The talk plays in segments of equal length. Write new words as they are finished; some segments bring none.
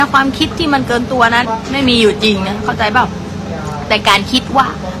ความคิดที่มันเกินตัวนั้นไม่มีอยู่จริงนะเข้าใจเปล่าแต่การคิดว่า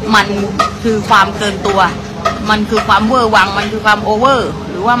มันคือความเกินตัวมันคือความเวอร์วังมันคือความโอเวอร์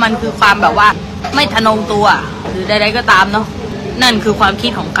หรือว่ามันคือความแบบว่าไม่ทะนงตัวหรือใดๆก็ตามเนาะนั่นคือความคิ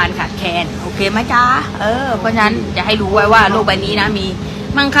ดของการขาดแคลนโอเคไหมจ๊ะเพราะฉะนั้นจะให้รู้ไว้ว่าโลกใบนี้นะมี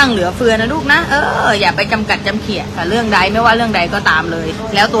มั่งคั่งเหลือเฟือนะลูกนะอย่าไปจำกัดจำเขี่ยกับเรื่องใดไม่ว่าเรื่องใดก็ตามเลย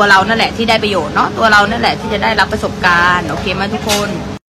แล้วตัวเรานั่นแหละที่ได้ประโยชน์เนาะตัวเรานั่นแหละที่จะได้รับประสบการณ์โอเคไหมทุกคน